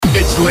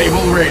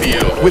LABL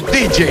Radio with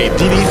DJ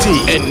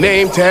DDT and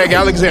Name Tag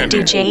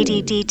Alexander. DJ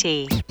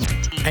DDT.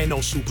 Ain't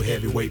no super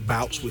heavyweight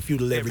bouts with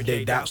feudal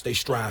everyday doubts. They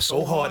strive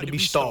so hard to be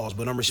stars,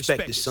 but I'm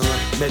respected, son.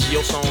 Measure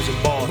your songs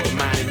in bars, but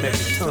mine in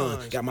metric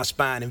ton. Got my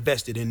spine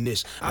invested in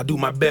this. I do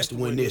my best to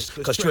win this,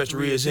 cause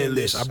treachery is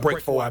endless. I break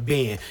before I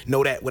bend.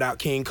 Know that without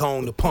King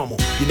Kong to pummel.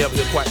 You never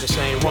hear quite the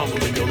same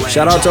rumble in your lane.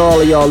 Shout out to all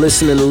of y'all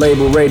listening to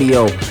LABL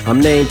Radio. I'm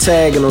Name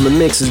Tag, and on the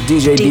mix is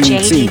DJ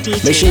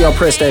DDT. Make sure y'all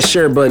press that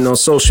share button on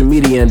social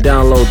media and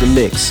download the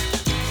mix.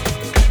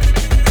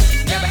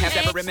 Never have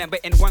ever remember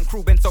in one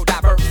crew been so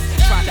diverse.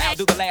 Trying to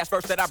outdo the last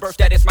verse that I burst,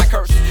 that is my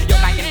curse. Your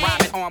knight in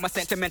rhyming armor,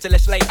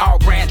 sentimentalist slay all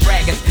grand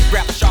dragons.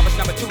 Grab the sharpest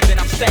number 2, then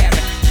I'm stabbing.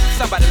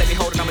 Somebody let me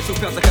hold a number 2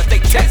 pencil cause they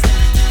test.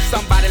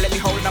 Somebody let me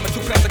hold a number 2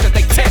 pencil cause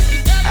they test.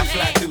 I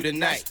fly through the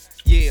night.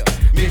 Yeah,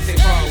 mixing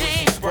hard with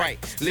some Sprite.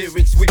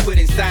 Lyrics we put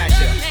inside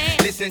ya.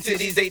 Listen to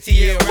these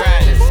ATL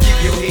riders.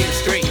 Keep your head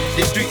straight.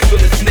 The streets full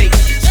of snakes,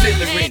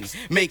 slithering,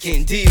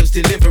 making deals,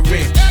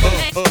 delivering.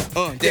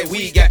 That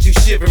we got you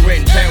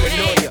shivering.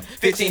 Paranoia.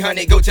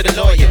 1500 go to the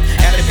lawyer.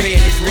 After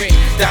paying his rent,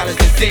 dollars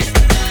and cents.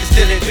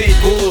 Still in big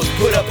bulls,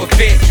 put up a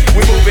fence.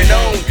 We're moving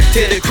on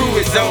till the crew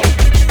is on.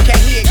 Okay,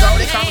 here it go.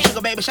 They call me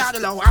Sugar Baby Shout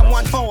Low. I'm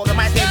 1-4. The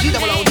mic said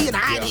G-O-O-D and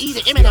I ain't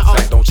either M and O.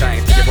 Don't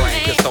change to your brain.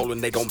 Pistol and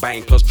they gon'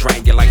 bang. Plus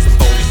drain you like some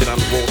foliage. Then I'm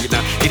the roll you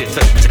down. Get it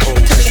touch with your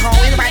clothes. Tell me home.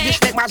 Anybody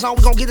disrespect my zone,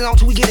 we gon' get it on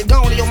till we get it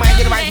gone. In your mind,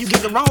 get it right if you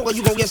get it wrong, or you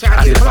gon' get started.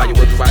 I did it while you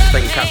work the right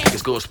thing. Cop pick is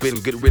good. Spit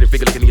and get rid of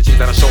figure. Looking at your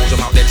cheese that I showed them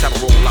out there. Chop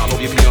a roll all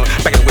over your piano.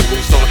 Back in the way, roll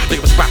stone. Pick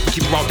up a spot. We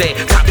keep it all day.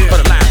 Top for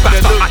the line. Back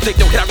stop. I take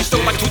your head out.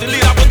 Restore like a to the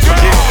lead. I'm a drum.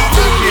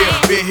 Look here,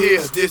 been here,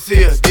 this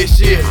year.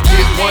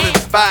 Hit one of the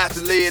five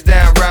to lay it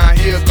down round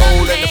here.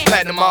 Gold and the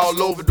platinum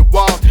all over the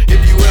wall. If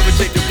you ever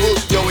check the book,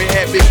 yo, it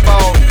had big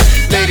falls.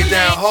 Laid it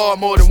down hard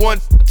more than one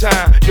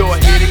time. Yo, I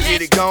hit it,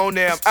 get it gone,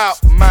 now I'm out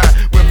for mine.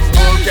 Went from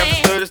hubcaps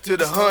and 30s to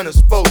the 100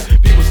 spokes.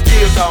 People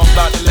still talking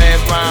about the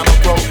last rhyme I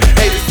wrote.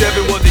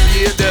 87 was the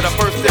year that I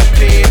first stepped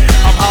in.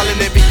 I'm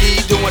hollering at Big E,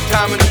 doing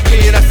time in the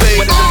pen. I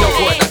say, when there's no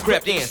boys, I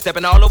crept in,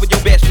 stepping all over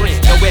your best friend.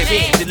 No way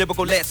in, the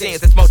lyrical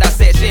lessons and smoked out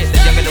sessions. The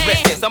young and the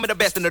rest, some of the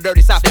best in the dirty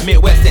South and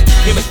Midwestern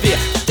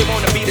hemisphere. They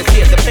wanna be this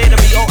here, the plan to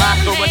be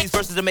O.I. Go run these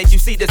verses and make you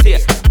see this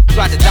here.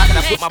 Tried to dock and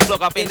I put my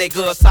plug off in they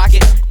good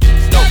socket.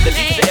 No, the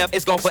D to the F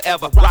is gon'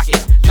 forever rock it,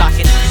 lock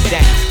it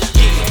down.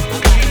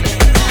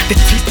 The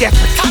T-Death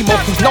Timo,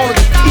 who's known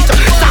as a teacher.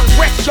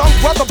 Southwest young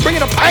brother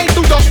bringing the pain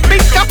through the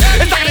speaker.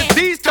 It's like a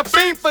disease to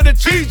beam for the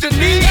cheese you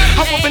need.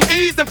 I'm whooping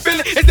ease and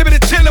feeling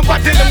exhibited chilling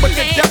while dealing with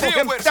the devil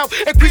himself.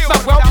 Increase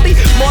my wealthy,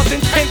 more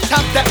than 10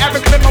 times the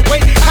average minimum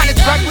wage. College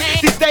graduate,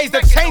 these days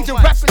are changing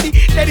rapidly.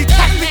 Steady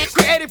tax me,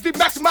 creatively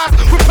maximize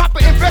with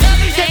proper investment.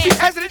 Can't be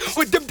hesitant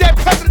with them dead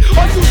president.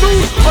 Or you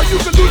lose, or you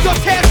can lose your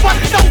chance, but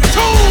no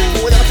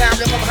two. Whatever time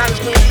they're from behind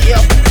the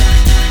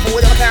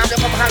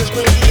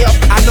screen,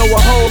 I know a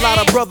whole lot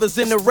of brothers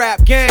in the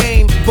rap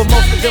game, but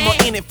most of them are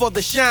in it for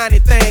the shiny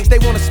things. They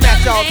wanna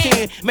snatch all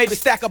 10, maybe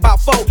stack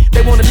about 4.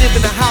 They wanna live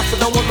in a house but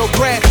don't want no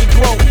grass to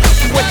grow.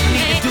 So what you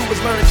need to do is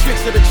learn the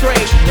tricks of the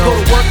trade. Go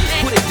to work,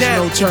 put it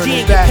down, then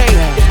get paid.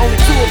 If only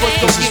 2 of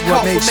us gon' get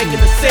caught for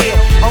making a sale,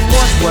 I'm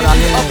one for the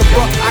other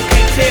buck, I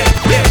can't tell.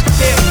 You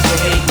can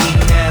hate me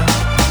now,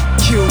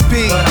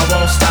 QB, but I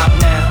won't stop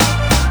now.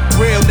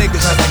 Real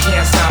niggas, cause I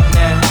can't stop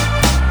now.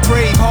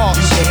 Brave hearts.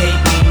 You can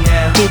hate me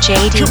now, DJ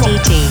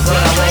DDT. but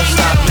I won't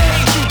stop now.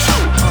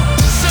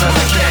 Cause I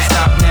can't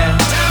stop now.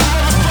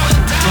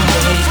 You can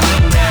hate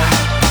me now.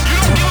 You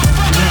can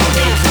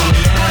hate me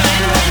now.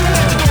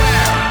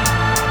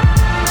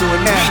 Do it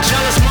now.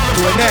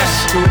 Do it now.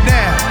 Do it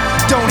now.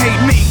 Don't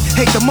hate me,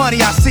 hate the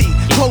money I see.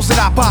 Clothes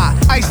that I buy,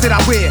 ice that I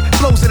wear,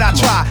 flows that I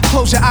try.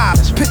 Close your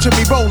eyes, picture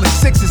me rolling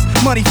sixes,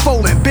 money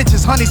folding,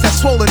 bitches, honeys that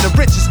swollen the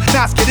richest.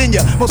 Knots get in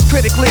ya, most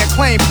critically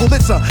acclaimed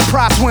Pulitzer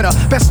Prize winner,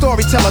 best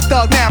storyteller,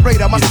 thug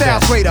narrator, my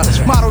style's greater,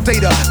 model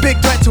data, big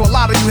threat to a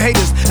lot of you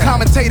haters.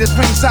 Commentators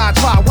ringside,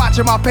 try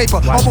watching my paper,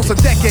 almost a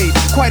decade,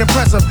 quite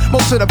impressive.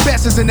 Most of the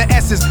best is in the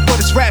S's, but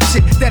it's rap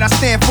shit that I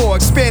stand for,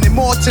 expanding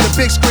more to the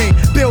big screen.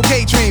 Bill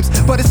Gates dreams,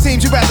 but it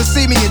seems you'd rather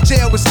see me in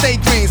jail with state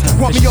dreams.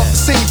 Want me off the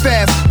scene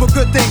fast, but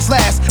good things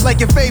last.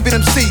 Like your favorite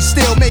MC,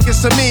 still making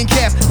some mean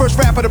cast. First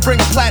rapper to bring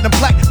a platinum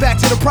plaque back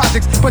to the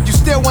projects, but you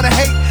still wanna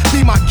hate?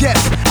 Be my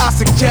guest, I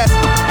suggest.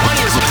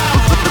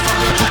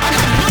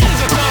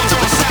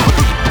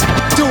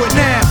 Do it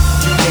now.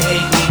 You can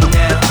hate me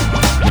now,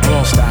 I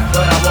won't stop,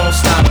 but I won't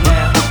stop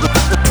now. I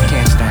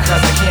can't stop.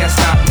 Cause I can't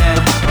stop now.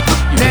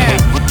 Now,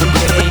 You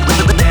can hate me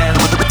now,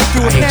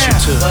 do it now.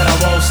 but I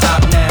won't stop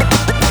now.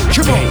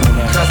 Come on,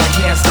 Cause I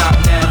can't stop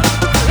now.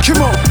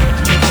 come on,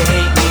 You can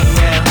hate me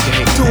now.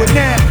 do it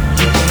now.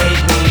 You can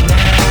hate me now.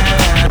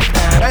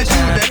 that's you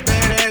with that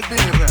badass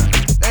business, huh?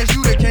 That's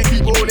you that can't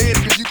keep old ladies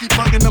cause you keep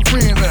fucking them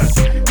friends, huh?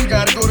 You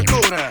gotta go to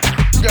court, huh?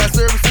 You got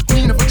service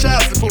subpoena for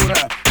child support,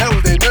 huh? That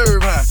was their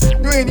nerve, huh?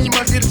 You ain't even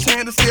much get a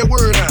chance to say a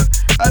word, huh?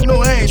 I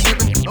know I ain't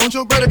tripping. Don't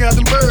your brother got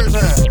them birds,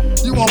 huh?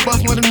 You won't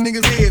bust one of them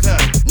niggas' heads, huh?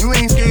 You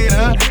ain't scared,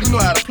 huh? You know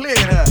how to play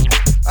it, huh?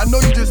 I know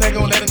you just ain't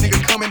gonna let a nigga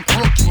come and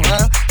punk you,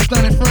 huh?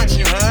 Stand in front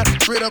you, huh?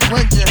 Straight up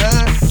prank you,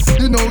 huh?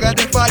 You know got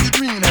that fire your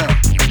dream, huh?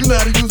 You know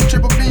how to use a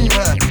triple beam,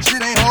 huh?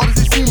 Shit ain't hard as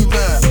it seems,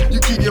 huh? You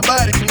keep your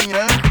body clean,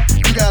 huh?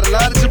 You got a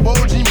lot of your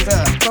bold jeans,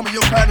 huh? Some of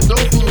your partners,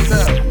 those fiends,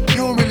 huh?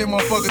 You don't really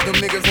want to fuck with them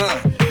niggas, huh?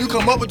 You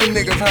come up with them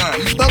niggas, huh?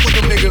 You stuck with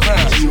them niggas,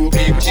 huh? You a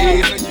people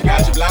chaser, you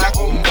got your block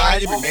on fire,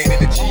 you remain in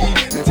the G.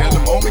 Until the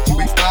moment you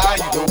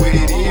expire, you know what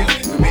it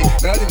is. To make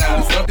nothing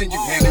out of something, you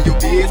handle your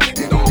biz.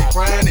 And don't be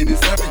crying, it is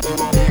something you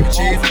a people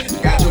chaser.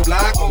 You got your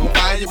block on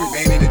fire, you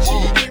remain in the G.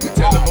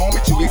 Until the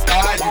moment you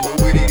expire, you know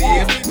what it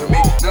is. To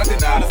make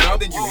nothing out of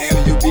something, you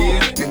handle your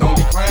biz. And don't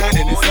be crying,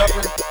 it is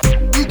something.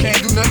 You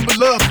can't do nothing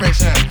but love French,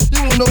 huh?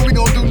 You don't know what we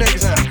gon' do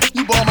next, huh?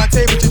 You ball my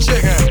tape with your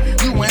chick, huh?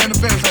 You wearing the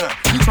fence, huh?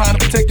 You trying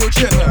to protect your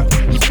chest, huh?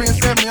 You spend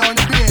 70 on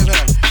your bins,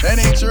 huh? That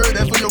ain't sure,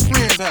 that's for your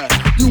friends, huh?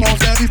 You won't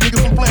stop these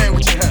niggas from playing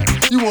with you, huh?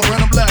 You won't run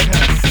them black,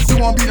 huh? You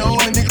won't be the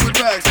only nigga with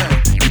drugs, huh?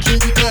 You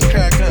keep your gun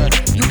cocked, huh?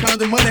 You count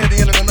the money at the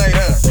end of the night,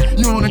 huh?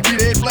 You on a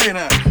 3-day flight,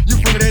 huh?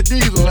 You full of that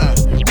diesel, huh?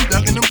 You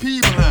ducking them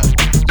people, huh?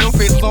 Your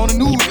face was on the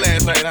news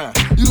last night, huh?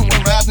 You the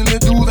one robbing the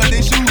dudes out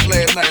their shoes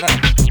last night, huh?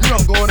 You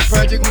don't go in the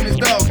project when it's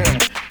dark, huh?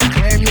 You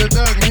claim you a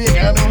thug and you ain't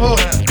got no hoe,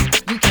 huh?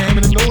 You came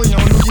in the know you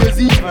on New Year's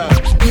Eve, huh?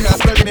 You got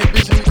stuck in that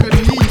bitch and you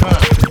couldn't leave, huh?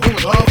 It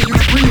was hard for you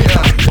to breathe,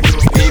 huh? You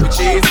a baby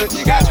chaser,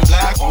 you got your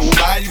block on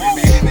fire, you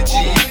remain in the G.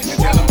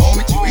 Until the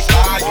moment you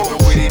expire, you know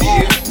what it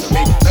is. To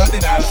make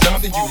nothing out of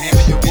something, you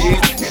handle your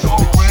biz. And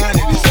don't be crying,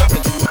 it is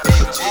something. You a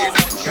baby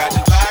chaser, you got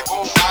your block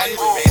on fire, you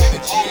remain in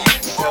the G.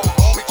 Until the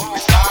moment you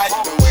expire,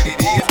 you know what it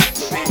is.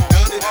 To make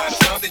nothing out of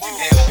something, you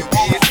handle your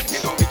biz.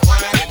 And don't be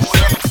crying, it is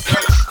something.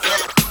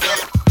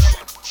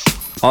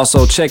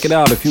 Also, check it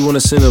out. If you want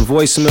to send a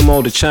voice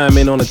memo to chime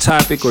in on a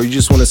topic, or you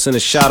just want to send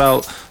a shout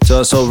out to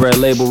us over at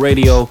Label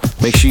Radio,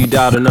 make sure you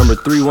dial the number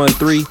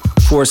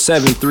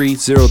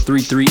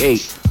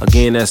 313-473-0338.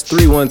 Again, that's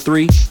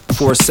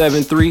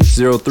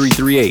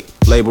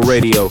 313-473-0338. Label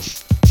Radio.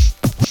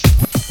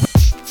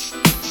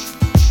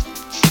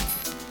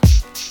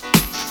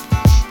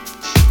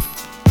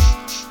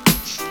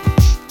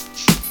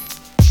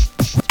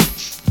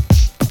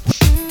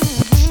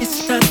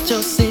 It's not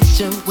your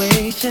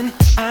situation.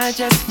 I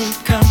just need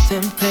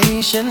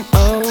contemplation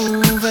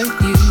over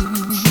you.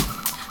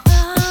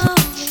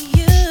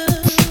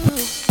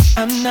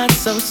 I'm not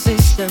so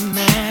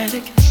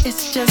systematic.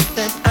 It's just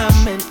that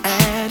I'm an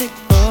addict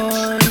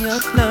for your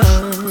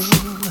love.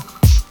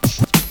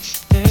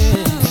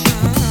 Yeah.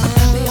 I'm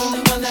not the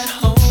only one that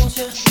holds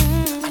you.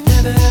 I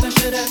never ever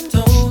should have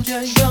told you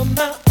you're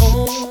my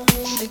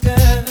only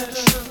girl.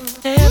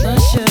 Never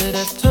should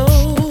have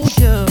told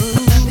you.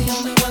 I'm not the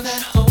only one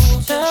that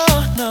holds you.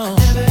 No. I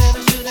never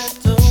ever should have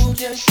told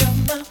you you're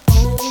my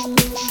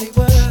only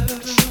world.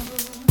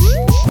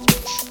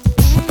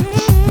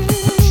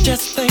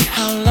 Just think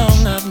how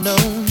long I've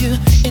known you.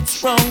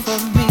 It's wrong for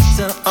me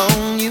to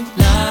own you.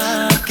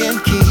 Lock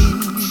and key.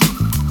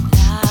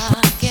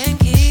 Lock and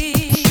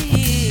key.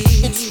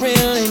 It's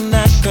really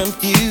not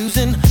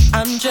confusing.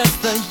 I'm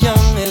just a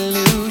young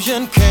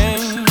illusion.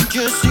 Can't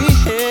you see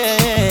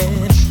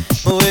it?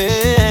 Well, I'm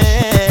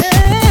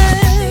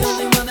the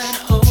only one that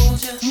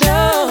holds you.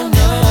 No, no. I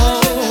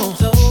should have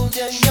told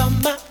you you're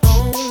my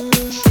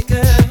only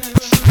girl.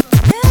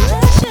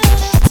 Never should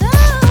have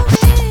told me.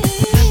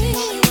 I'm the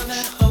only one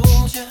that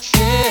holds you.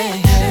 Yeah,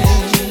 yeah. I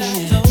should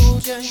have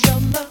told you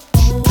you're my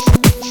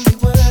only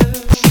world.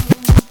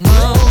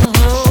 No,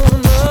 no,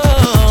 no.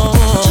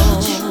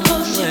 Don't you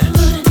put it out.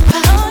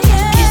 Oh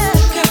yeah. Kiss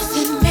the girls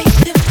and make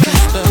them cry.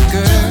 Kiss the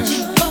girls.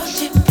 Don't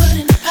you put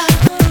it out.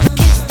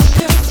 Kiss the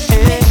girls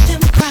and make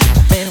them cry.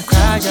 Make them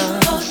cry, y'all.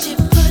 Don't you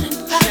put it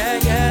out.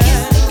 Yeah, yeah.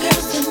 Kiss the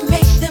girls and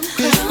make them cry.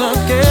 Kiss the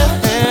girls.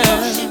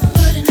 Don't you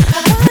put it out.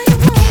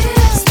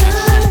 Kiss the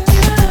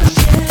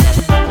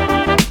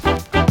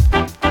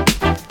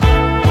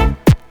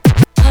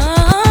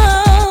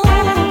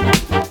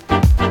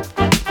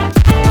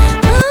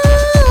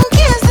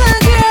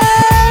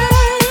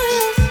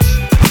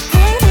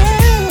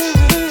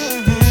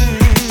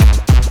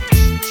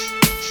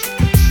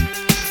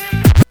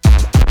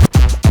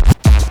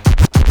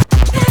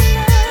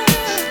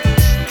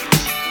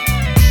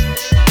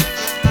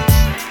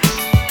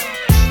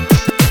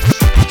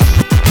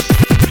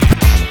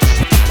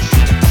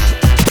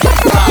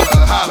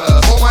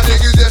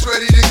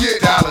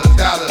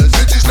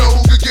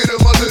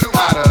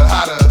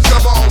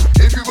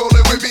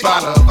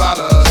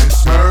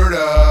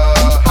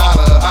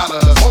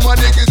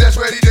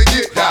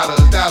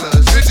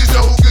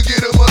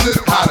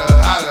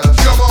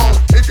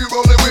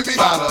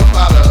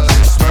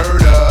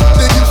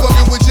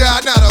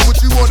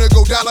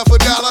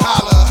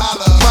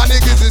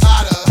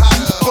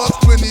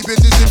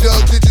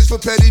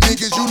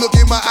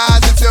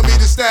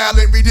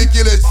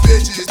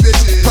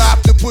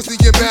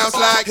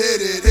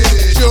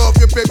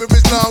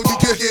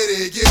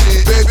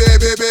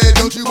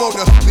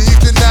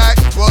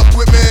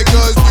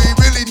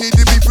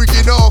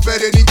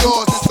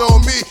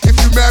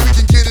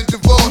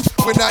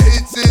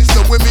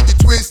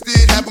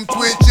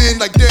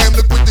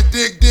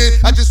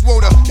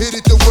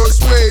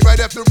Right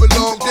after a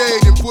long day,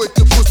 then put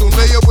the puss on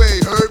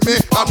layaway. Heard me?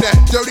 I'm that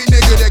dirty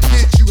nigga that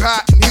gets you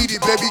hot and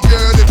heated, baby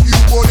girl. If you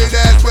want it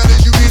as well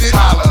as you need it,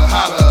 holla,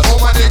 holla. All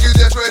my niggas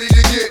that's ready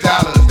to get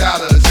dollars,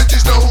 dollars.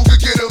 Bitches know who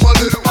could get them a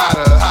little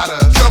hotter,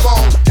 hotter. Come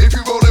on, if you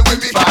rollin'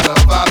 with me, holla,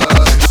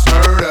 holla. It's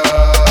murder,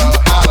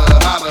 holla,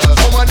 holla.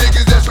 All my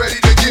niggas that's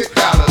ready to get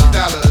dollars,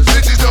 dollars.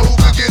 Bitches know who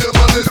could get them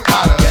a little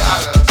hotter,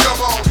 hotter.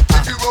 Come on,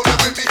 if you rollin'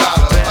 with me,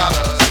 holla,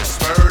 holla.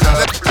 It's murder.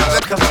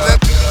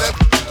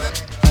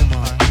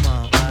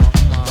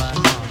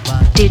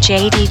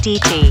 DJ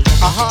DDT.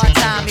 A hard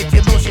time if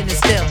your motion is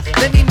still.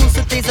 Let me move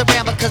some things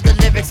around because the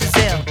lyrics is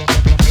ill.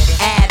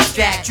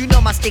 Abstract, you know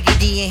my sticky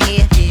D in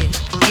here.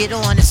 Get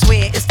on and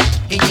swear it's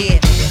in yeah.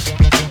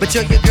 But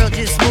yo, your girl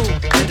just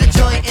moved to the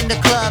joint in the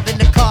club in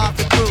the car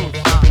for crew.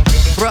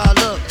 Bruh,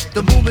 look,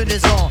 the movement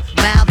is on.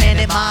 Mild man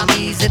and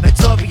mommies and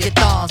Victoria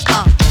thongs.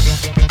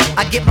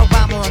 I get my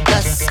rhyme on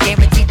dust,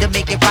 guaranteed to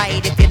make it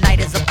right if your night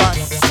is a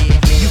bust.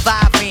 You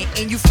vibrant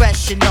and you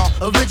fresh and all.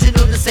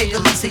 Original to say the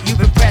least, and you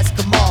impressed.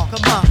 Come on,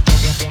 come on.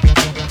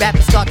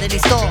 Rappers start to they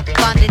stall,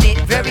 finding it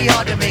very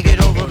hard to make it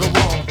over the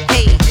wall.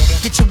 Hey,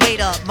 get your weight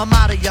up, my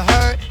motto you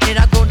heard, and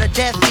I go to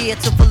death ear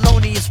to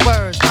felonious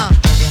words.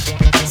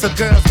 So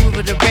girls move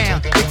it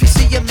around. If you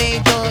see your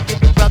main dog,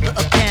 give your brother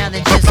a pound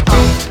and just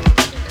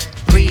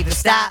breathe and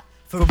stop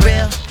for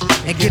real,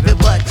 and give it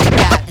what you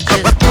got and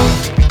just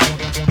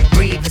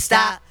breathe and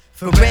stop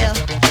for real,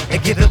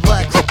 and give it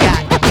what you got,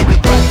 and give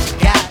it what you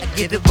got, and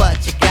give it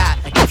what you got,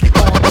 and if you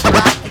on the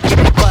spot, and give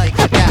it what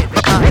you got.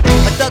 A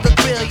thugger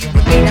grill you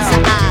with me, that's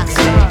an eye.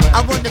 I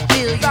wanna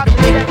feel you to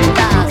make it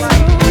thighs.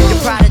 Your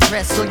Prada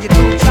dress or your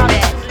Gucci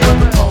bag, or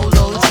the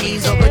polo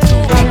jeans or a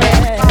doobie bag.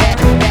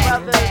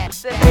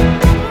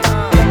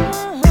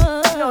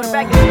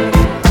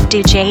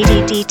 DJ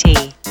DDT.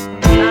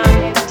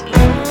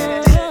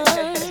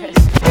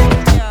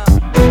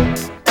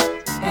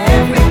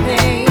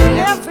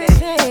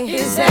 Everything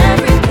is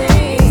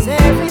everything.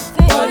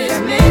 What is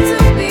meant to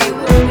be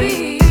will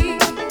be.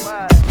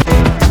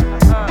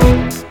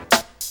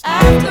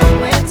 After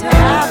winter,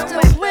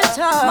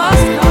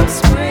 must come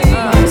spring.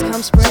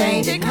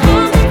 Change it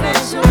comes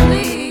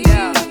eventually.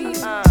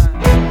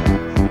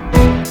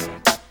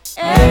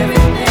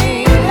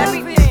 Everything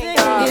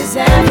is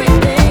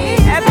everything.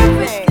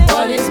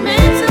 What is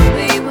meant to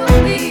be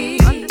will be.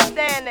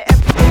 Understand that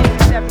everything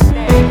is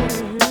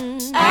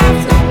everything.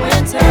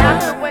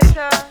 After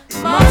winter,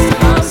 must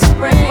come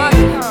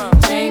spring.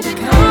 Change it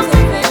comes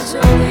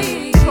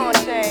eventually.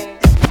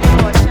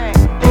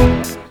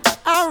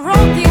 I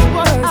wrote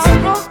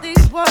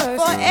these words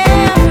for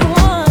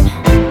everyone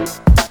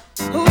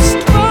who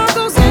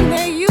struggles in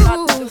their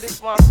youth,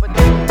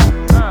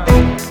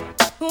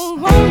 who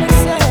won't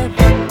accept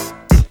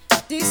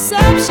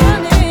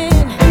deception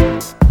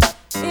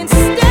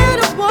instead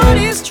of what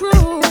is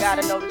true.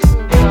 Gotta know the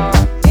truth, y'all.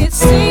 It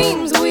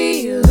seems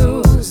we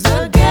lose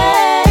the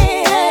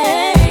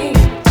game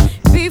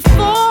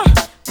before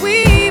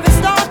we even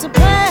start to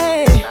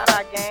play. Not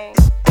our game.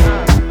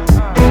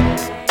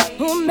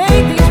 Who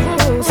made these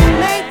rules?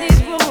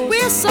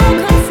 We're so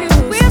confused.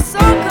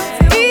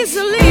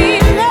 Easily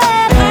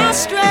led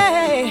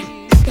astray.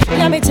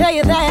 Let me tell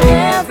you that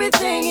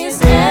everything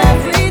is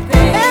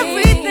everything.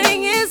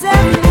 Everything is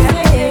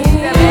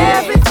everything.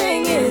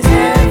 Everything is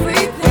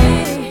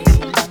everything.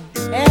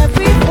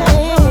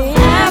 Everything.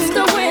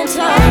 After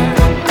winter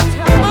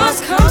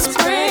must come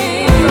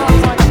spring.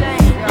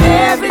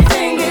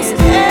 Everything is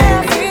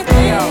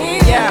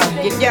everything. Yeah.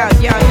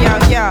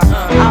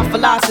 Our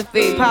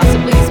philosophy,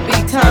 possibly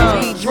speak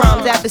tongues, beat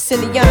drums,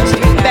 Abyssinian,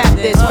 Street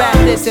Baptist, rap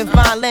this and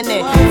fine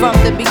linen. From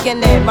the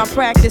beginning, my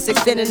practice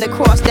extending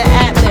across the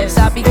atlas.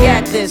 I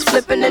begat this,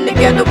 flipping it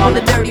together on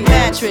the dirty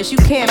mattress. You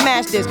can't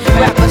match this,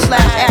 rapper /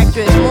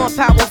 actress, more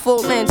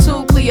powerful than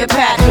two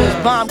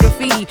Cleopatras. Bomb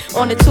graffiti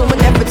on the tomb of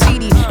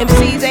Nefertiti.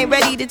 MCs ain't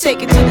ready to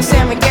take it to the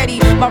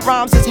Serengeti. My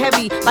rhymes is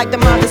heavy like the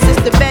mind of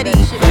Sister Betty.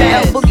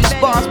 L boogie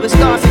spars with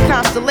stars and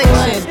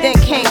constellations. Then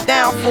came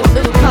down for a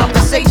little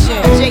conversation.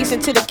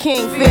 Adjacent to the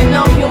king, fear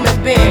no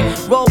human being.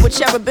 Roll with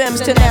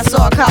cherubims to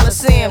Nassau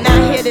Coliseum.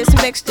 Now hear this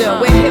mixture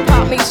where hip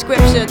hop meets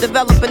scripture.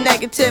 Develop a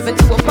negative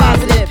into a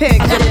positive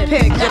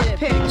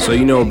picture. So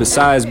you know,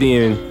 besides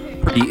being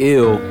pretty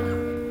ill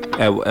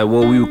at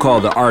what we would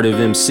call the art of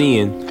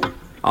MCing,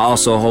 I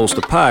also host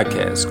a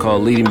podcast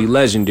called Leading Be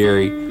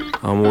Legendary,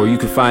 where you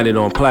can find it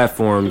on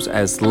platforms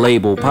as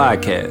LABL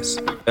Podcast.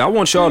 I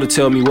want y'all to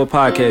tell me what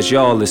podcast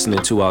y'all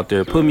listening to out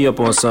there. Put me up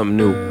on something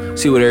new.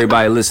 See what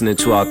everybody listening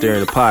to out there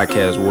in the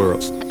podcast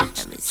world.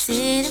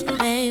 Sit,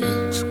 baby.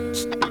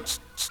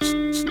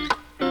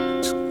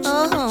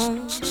 Oh,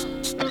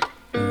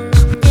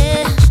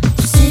 yeah.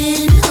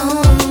 Sitting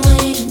home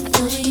waiting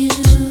for you.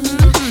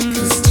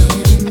 'Cause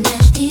staring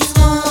at these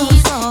walls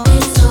is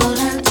all I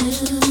do.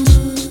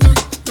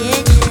 Yeah. I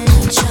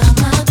try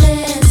my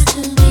best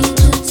to be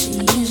good to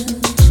you,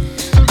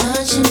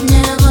 but you're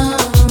never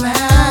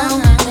around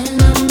when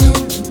I'm in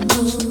the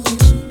mood.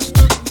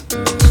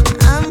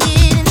 I'm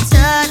getting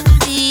tired of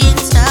being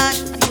tired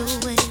of your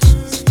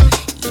ways.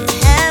 You're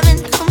having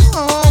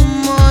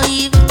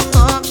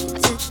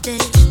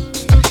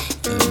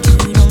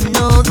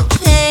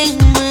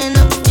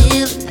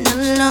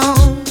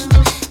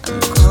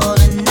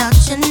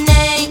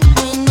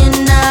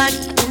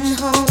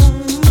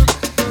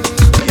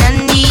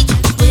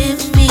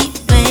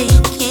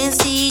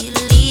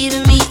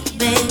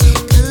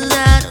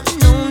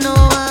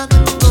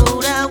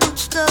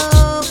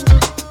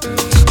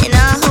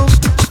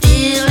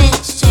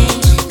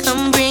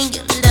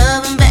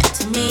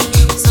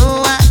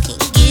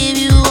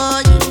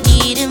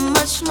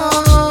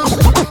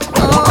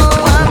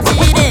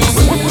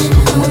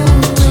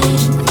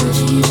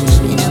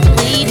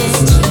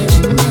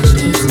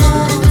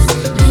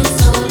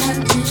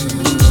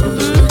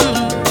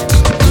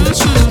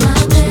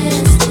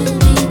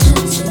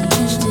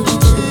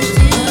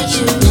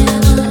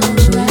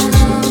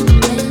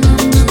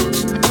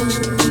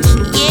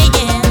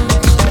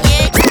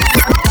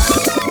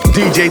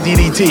DJ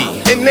DDT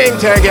and name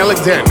tag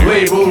Alexander.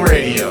 Label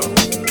Radio.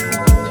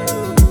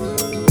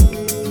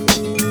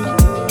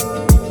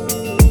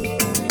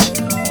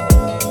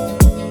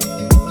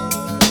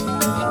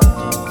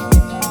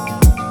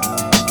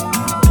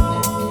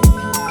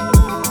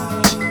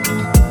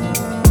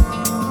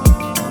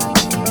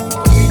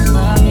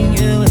 Loving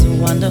you is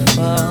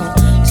wonderful.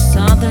 It's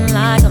something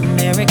like a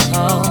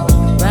miracle.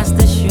 Rest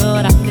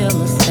assured, I feel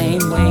the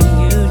same way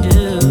you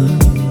do.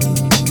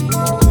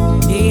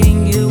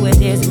 Needing you,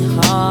 it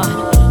isn't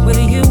hard. With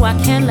you, I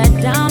can't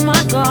let down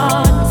my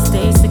guard.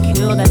 Stay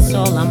secure, that's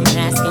all I'm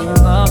asking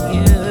of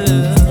you.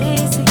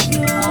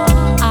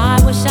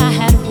 I wish I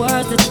had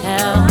words to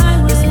tell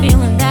this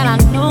feeling that I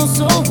know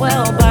so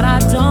well, but I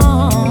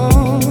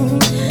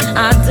don't.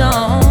 I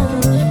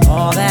don't.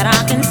 All that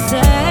I can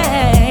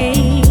say,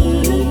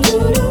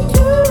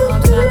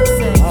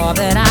 all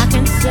that I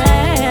can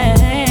say,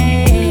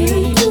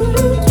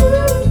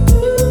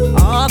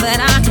 all that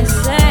I can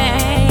say,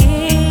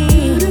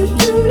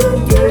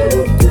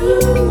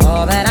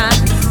 all that I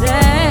can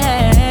say.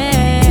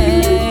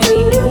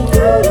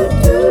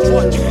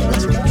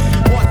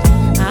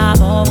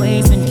 I've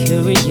always been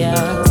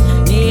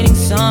curious, needing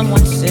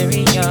someone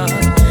serious,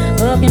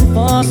 looking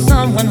for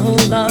someone who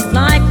loves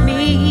like me.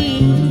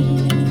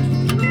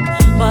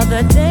 But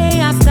the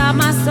day I stopped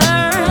my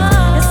search,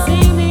 it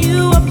seemed that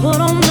you were put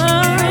on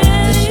earth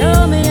to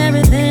show me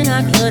everything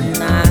I could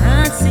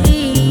not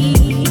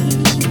see.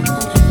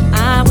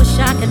 I wish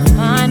I could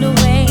find a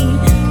way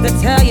to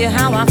tell you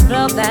how I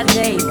felt that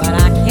day, but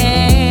I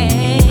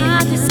can't.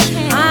 I just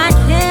can't. I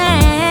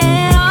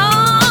can't.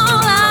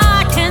 All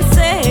I can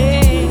say,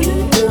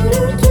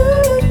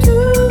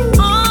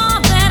 all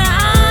that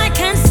I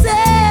can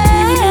say,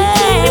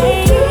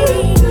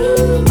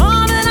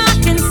 all that I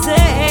can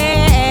say,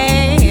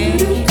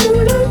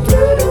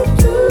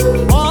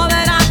 all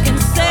that I can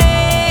say.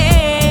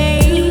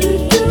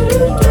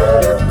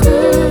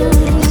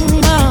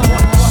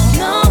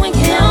 No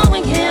one can.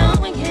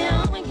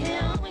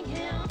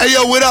 Hey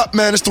yo, what up,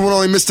 man? It's the one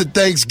only Mr.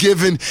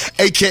 Thanksgiving,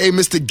 aka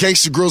Mr.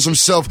 Gangsta Grills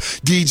himself,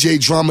 DJ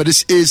Drama.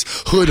 This is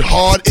Hood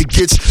Hard. It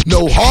gets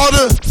no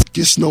harder,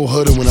 gets no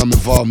hooder when I'm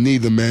involved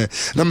neither, man.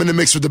 And I'm in the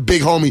mix with the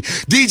big homie,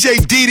 DJ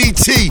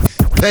DDT.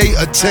 Pay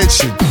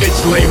attention.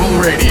 It's Label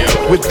Radio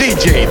with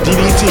DJ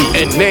DDT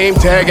and name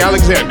tag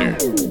Alexander.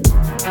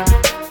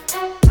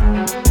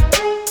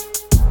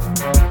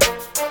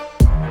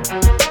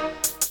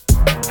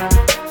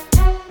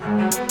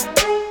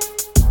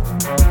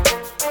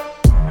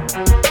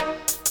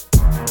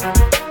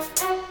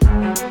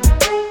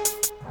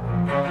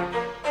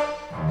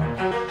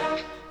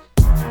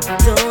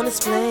 Don't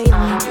explain,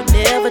 you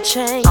never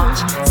change.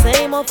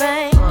 Same old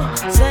thing,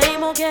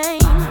 same old game.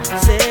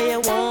 Say you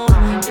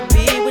want to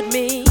be with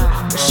me,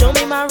 but show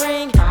me my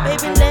ring,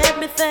 baby, let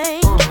me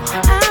think.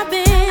 I've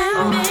been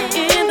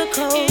in the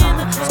cold,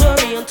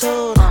 story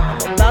untold,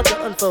 I'm about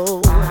to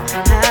unfold.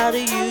 How do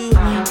you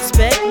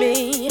expect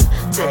me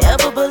to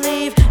ever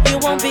believe you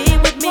won't be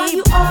with me? Why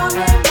you all in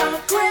my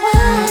grave?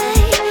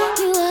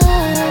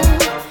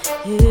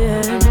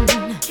 Yeah.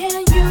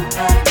 Can you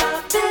pay my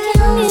bills?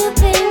 Can you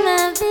pay my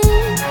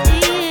bills?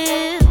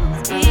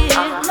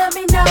 Yeah. Let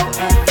me know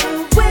if you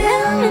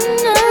will. Let me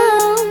know.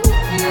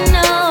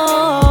 No.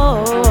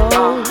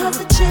 'Cause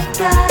the chick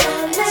gotta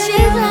live.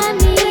 Chick like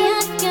me, I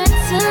got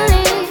to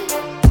live.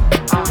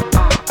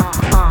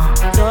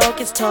 Talk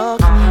is talk,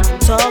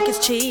 talk is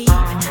cheap.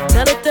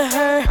 Tell it to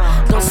her,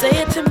 don't say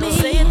it to me.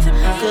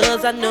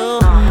 'Cause I know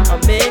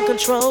I'm in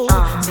control.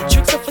 See,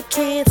 tricks are for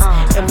kids,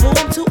 and boo,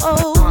 I'm too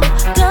old.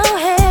 Go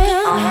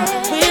ahead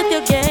with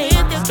your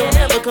game, don't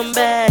ever come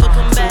back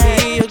to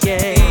me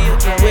again.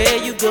 Where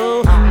you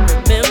go,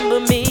 remember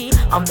me,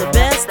 I'm the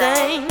best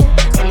thing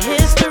in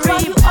history. Why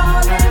you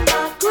all in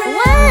my grave?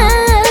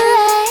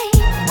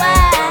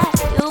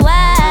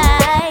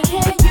 Why?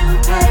 Can you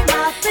pay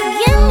my bills?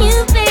 Can you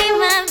pay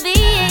my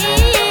bills?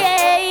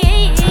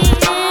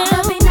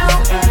 Let me know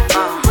if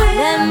you will.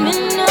 Let me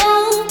know,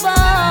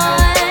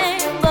 boy.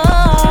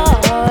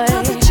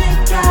 'Cause the chick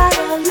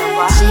gotta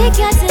live. She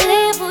got to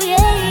live.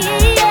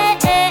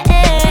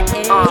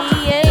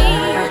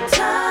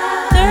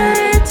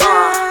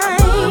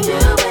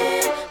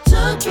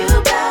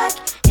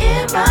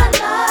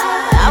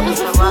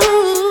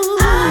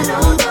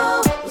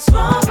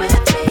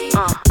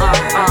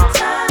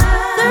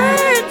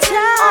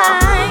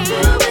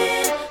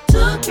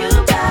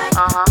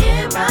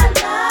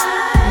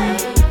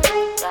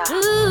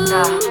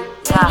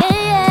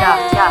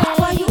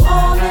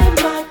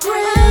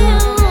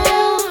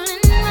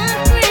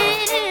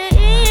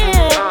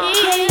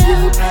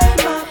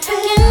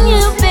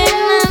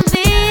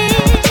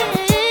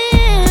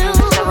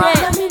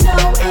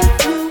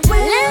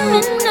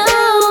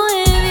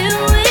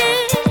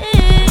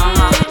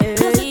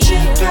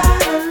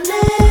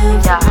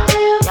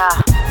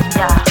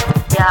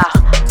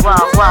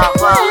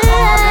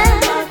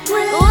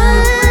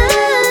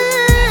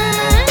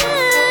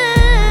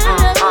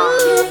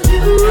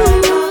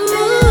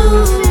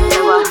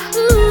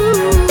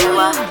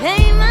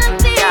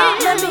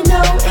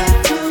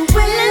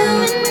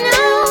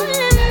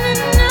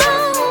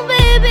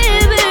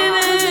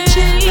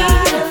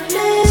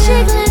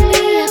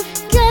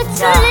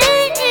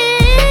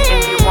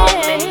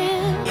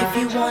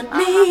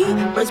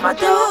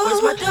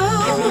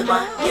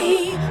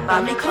 money,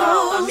 buy me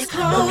clothes,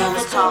 no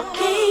need for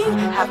talking.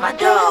 Have my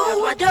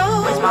dough,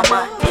 where's my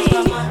money?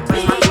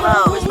 Where's my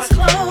clothes?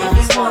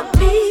 If you want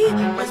me,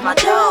 where's my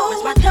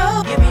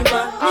dough? Give me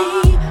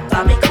money,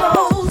 buy me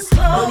clothes,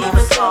 no need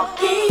for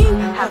talking.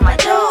 Have my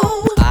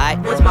dough,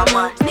 where's my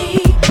money?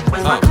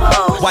 Where's my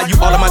clothes? Why you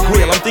all on my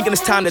grill? I'm thinking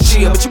it's time to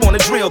chill, but you wanna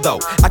drill though.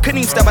 I couldn't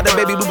even step out the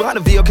baby blue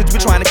Bonneville, cause you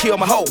be trying to kill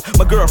my hoe,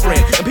 my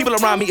girlfriend. And people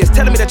around me is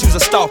telling me that you's a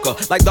stalker,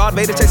 like Darth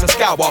Vader chasing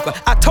Skywalker.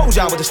 I told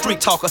y'all I was a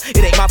street talker. It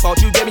ain't my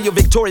fault. You gave me your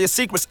Victoria's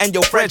Secrets and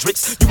your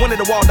Fredericks. You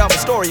wanted to Waldorf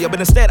Astoria, but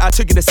instead I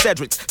took you to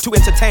Cedric's to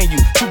entertain you,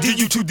 to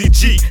DU to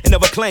DG, and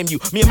never claim you.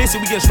 Me and Missy,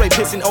 we getting straight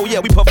pissing. Oh yeah,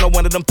 we puffing on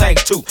one of them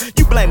things too.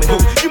 You blaming who?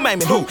 You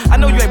maiming who? I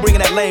know you ain't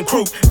bringing that lame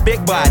crew. Big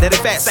boy, that is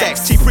fat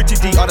sacks. T Pretty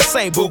D are the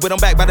same boo, but I'm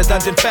back by the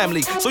Dungeon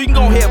family. So you can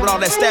go ahead with all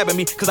that stabbing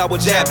me, cause I will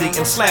jab thee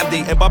and slam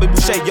thee and Bobby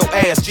Boucher your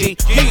ass, G.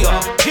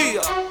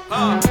 Here.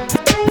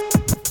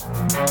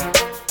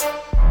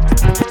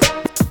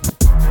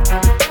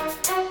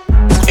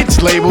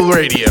 It's Label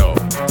Radio.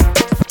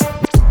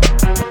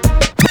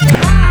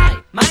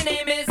 Hi, my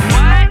name is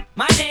what?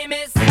 My name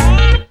is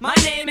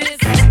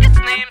It's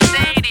named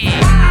Sadie.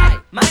 Hi,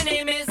 my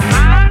name is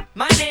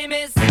My name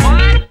is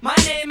what? My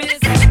name is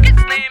It's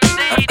named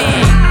Sadie.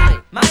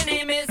 Hi, my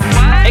name is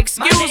what?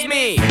 Excuse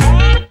me.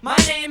 My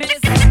name is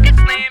It's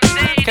named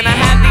Sadie. Can I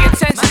have the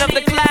attention of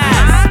the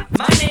class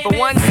for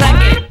 1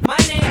 second? My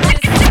name is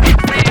It's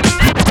named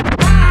Sadie.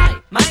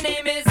 Hi, my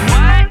name is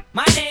what?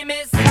 My name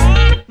is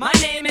My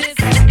name is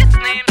It's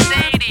named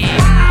Sadie.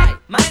 Hi,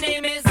 my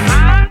name is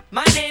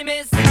My name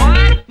is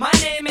what? My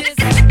name is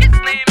It's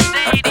named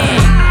Sadie.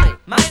 Hi,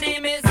 my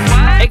name is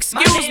what?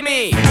 Excuse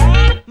me.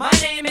 My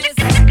name is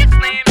It's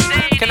named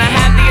Sadie. Can I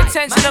have the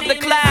attention of the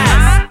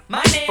class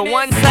for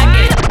 1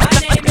 second?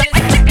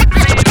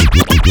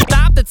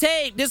 Stop the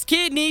tape, this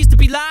kid needs to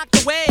be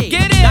locked away.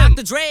 Get him!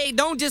 Dr. Dre,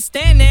 don't just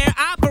stand there,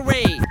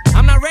 operate.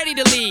 I'm not ready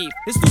to leave,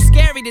 it's too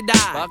scary to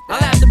die. I'll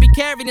have to be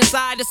carried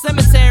inside the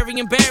cemetery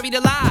and buried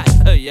alive.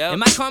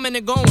 Am I coming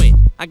or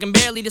going? I can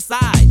barely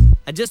decide.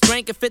 I just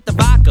drank a fifth of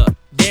vodka.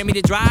 Dare me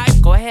to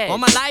drive? Go ahead. All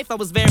my life I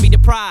was very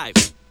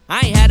deprived. I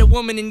ain't had a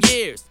woman in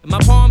years, and my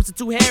palms are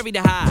too hairy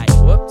to hide.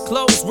 Whoops.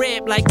 Clothes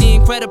ripped like the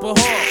Incredible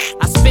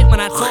Hulk. I spit when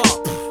I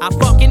talk. I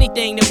fuck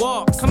anything that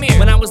walks. Come here.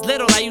 When I was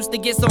little, I used to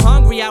get so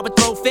hungry I would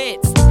throw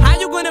fits. How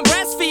you gonna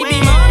breastfeed me,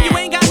 mom? You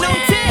ain't got no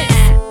tits.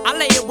 I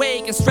lay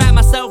awake and strap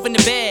myself in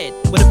the bed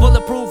with a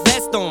bulletproof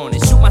vest on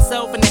and shoot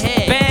myself in the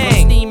head.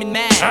 Bang. I'm steaming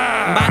mad.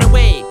 And by the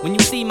way, when you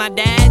see my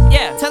dad,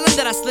 tell him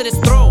that I slit his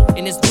throat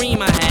in this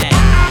dream I had.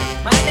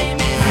 My name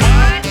is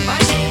what? My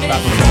name is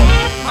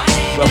My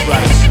name Rough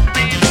Riders.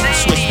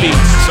 Switch beats,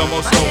 it's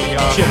almost over,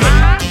 y'all.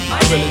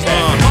 Real as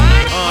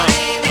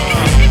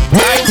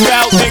Lights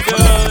out,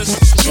 niggas.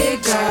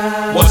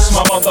 Jigga. What's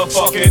my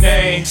motherfucking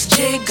name?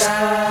 Jigga.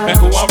 And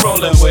who I'm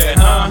rolling with,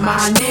 huh?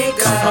 My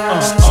nigga.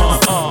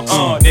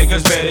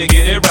 Niggas better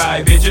get it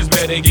right, bitches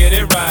better get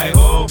it right.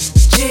 Oh.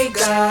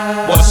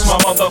 Jigga. What's my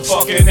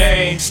motherfucking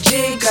name?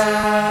 Jigga.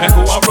 And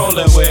who I'm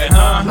rolling with,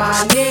 huh?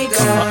 My nigga.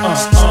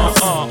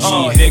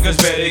 Niggas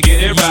better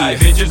get it right,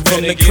 bitches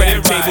better get it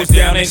right. From the crap tables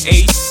down in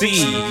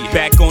AC,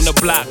 back on the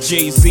block,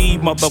 Jay-Z,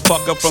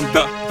 motherfucker from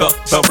the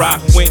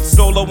Rock. Went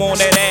solo on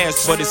that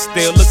ass, but it's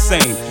still the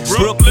same.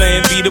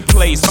 Brooklyn be the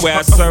place where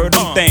I serve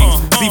them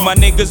things. See, my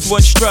niggas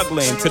was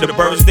struggling till the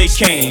birds they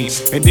came,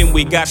 and then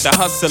we got the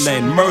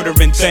hustling,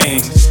 murdering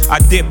things. I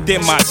dipped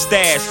in my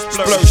stash,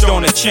 splurged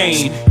on a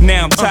chain.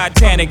 Now I'm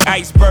Titanic,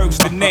 icebergs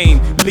the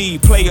name.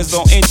 Lead players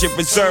on injured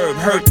reserve,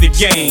 hurt the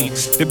game.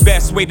 The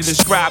best way to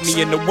describe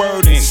me in the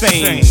word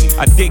insane.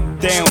 I dig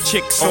down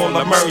chicks, all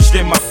emerged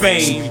in my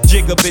fame.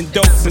 Jig up in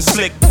dopes and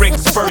slick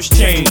bricks, first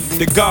chain.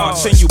 The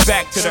gods send you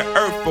back to the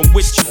earth from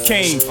which you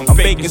came. I'm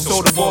baking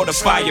soda water,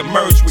 fire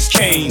merged with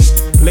cane.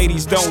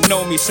 Ladies don't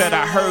know me, said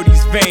I heard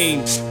he's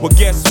vain. Well,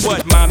 guess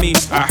what, mommy?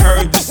 I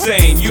heard the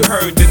same. You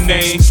heard the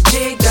name.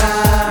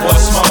 Jigga.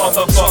 What's my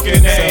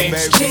motherfucking name?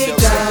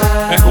 Jigga.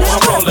 And who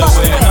I'm rolling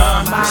with,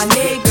 huh? My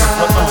nigga.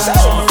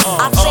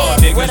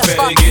 Niggas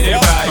better get it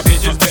right,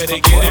 bitches better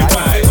get it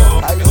right.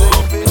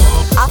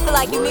 I feel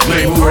like you need to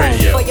Label be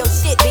Radio. for your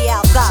shit be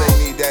outside.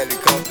 Say need that to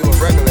come through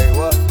and regulate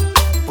what?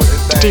 Put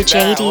this thing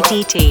DJ down, what?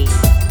 DDT.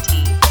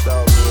 It's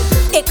all good,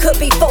 baby. It could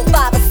be 4,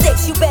 5, or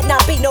 6. You better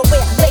not be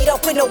nowhere laid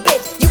up with no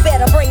bitch. You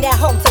better bring that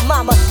home to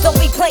mama. Don't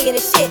be playing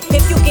this shit.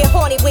 If you get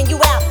horny when you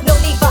out, no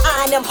need for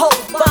eyeing them hoes.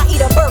 Why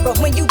eat a burger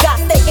when you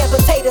got steak and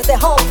potatoes at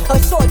home? A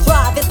short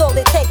drive is all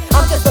it takes.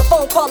 I'm just a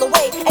phone call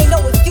away. Ain't no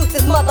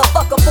excuses,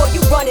 motherfucker, for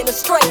you running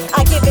astray.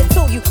 I give it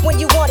to you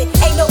when you want it.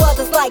 Ain't no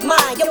others like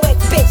mine. Your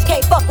ex bitch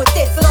can't fuck with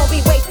this, so don't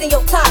be wasting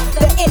your time.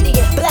 The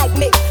Indian black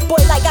mix,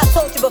 boy, like I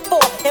told you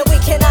before. And we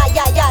can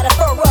the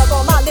fur rug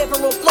on my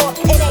living room floor.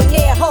 It ain't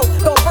near hoe,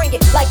 gon' bring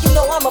it like you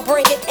know I'ma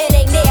bring it. It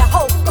ain't near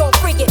hoe, gon'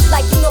 freak it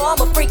like you know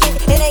I'ma freak it.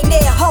 It ain't near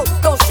hoe,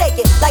 gon' shake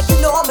it like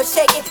you know I'ma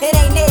shake it. It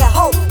ain't near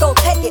hoe, gon'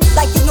 take it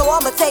like you know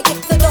I'ma take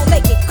it. So don't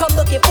make it come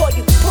looking for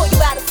you, pull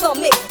you out of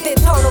some mix, then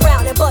turn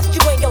around and bust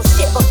you in your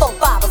shit before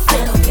 5 or 6.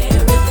 I don't care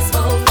if it's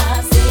 4,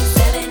 5,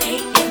 6, 7,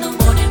 8 in the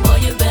morning, boy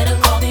you better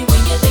call me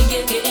when you think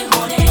you're getting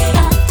horny.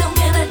 I don't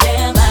give a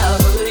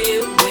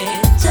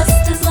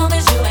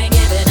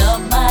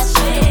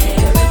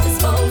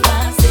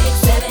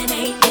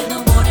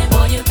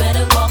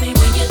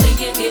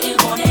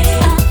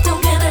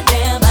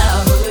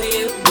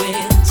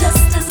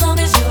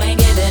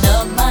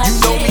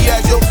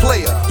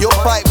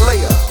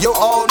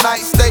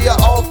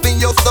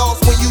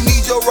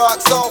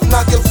rocks off,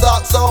 knock your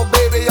socks off,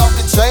 baby, off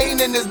the chain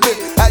in this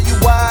bitch. How you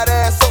wide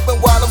ass open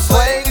while I'm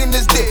slanging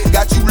this dick.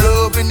 Got you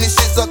loving this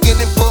shit, sucking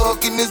and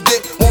fucking this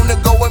dick. Wanna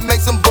go and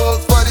make some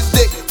bugs for this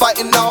dick.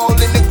 Fighting all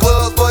in the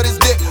clubs for this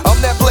dick.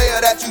 I'm that player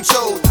that you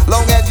chose.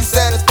 Long as you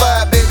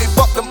satisfied, baby,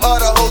 fuck them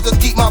other hoes. Just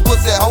keep my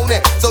pussy on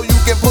it, so you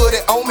can put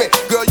it on me.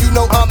 Girl, you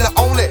know I'm the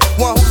only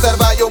one who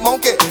satisfy your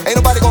monkey. Ain't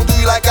nobody gonna do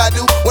you like I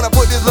do. When I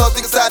put this love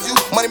thing inside you,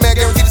 money man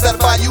guaranteed to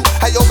satisfy you.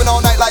 How you open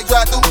all night like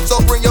drive-thru?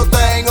 So bring your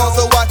thing on,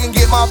 so I can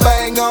get my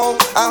bang on.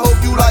 I hope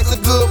you like a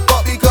good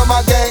fuck because my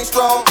game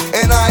strong.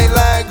 And I ain't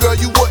lying, girl,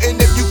 you wouldn't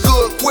if you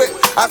could quit.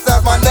 I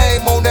signed my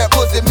name on that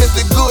pussy,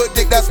 Mr. Good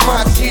Dick, that's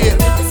my shit.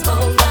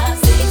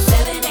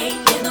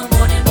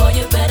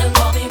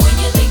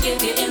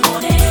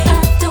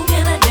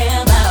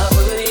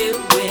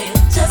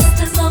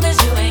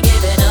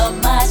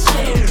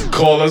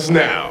 Call us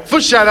now for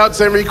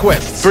shoutouts and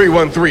requests.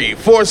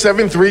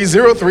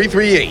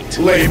 313-473-0338.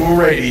 Label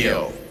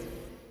Radio.